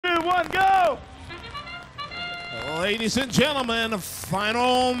to 1, go! Ladies and gentlemen,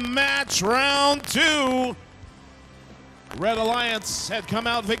 final match, round 2. Red Alliance had come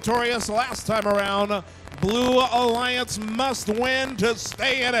out victorious last time around. Blue Alliance must win to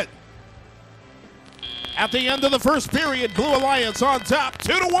stay in it. At the end of the first period, Blue Alliance on top,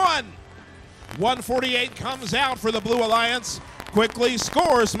 2-1. 148 comes out for the Blue Alliance. Quickly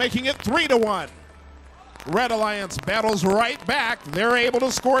scores, making it 3-1. Red Alliance battles right back. They're able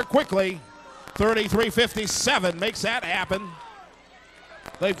to score quickly. 33-57 makes that happen.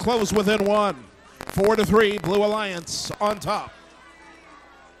 They've closed within 1. 4-3, Blue Alliance on top.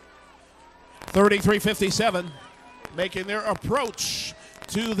 33-57, making their approach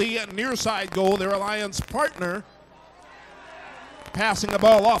to the near side goal. Their Alliance partner passing the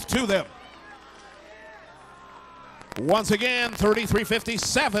ball off to them. Once again,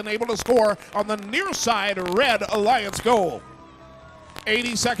 33-57, able to score on the near side Red Alliance goal.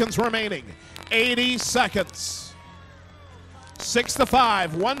 80 seconds remaining. 80 seconds.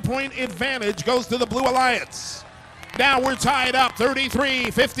 6-5, 1 point advantage goes to the Blue Alliance. Now we're tied up,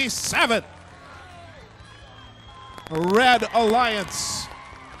 33-57. Red Alliance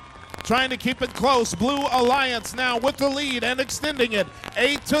trying to keep it close. Blue Alliance now with the lead and extending it.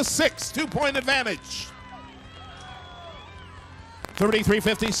 8-6, 2 point advantage.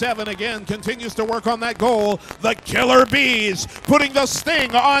 33-57 again continues to work on that goal. The Killer Bees putting the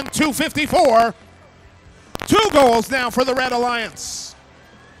sting on 254. 2 goals now for the Red Alliance.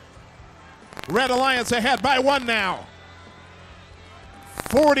 Red Alliance ahead by 1 now.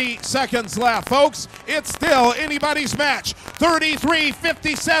 40 seconds left, folks. It's still anybody's match.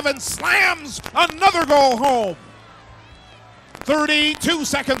 33-57 slams another goal home. 32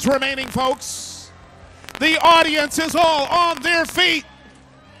 seconds remaining, folks. The audience is all on their feet.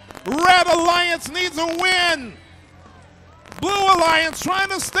 Red Alliance needs a win. Blue Alliance trying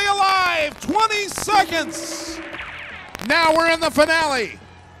to stay alive. 20 seconds. Now we're in the finale.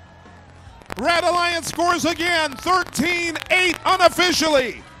 Red Alliance scores again, 13-8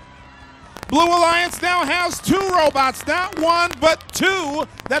 unofficially. Blue Alliance now has 2 robots, not 1, but 2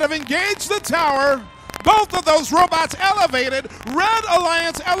 that have engaged the tower. Both of those robots elevated. Red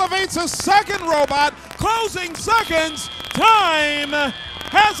Alliance elevates a second robot. Closing seconds. Time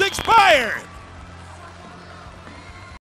has expired.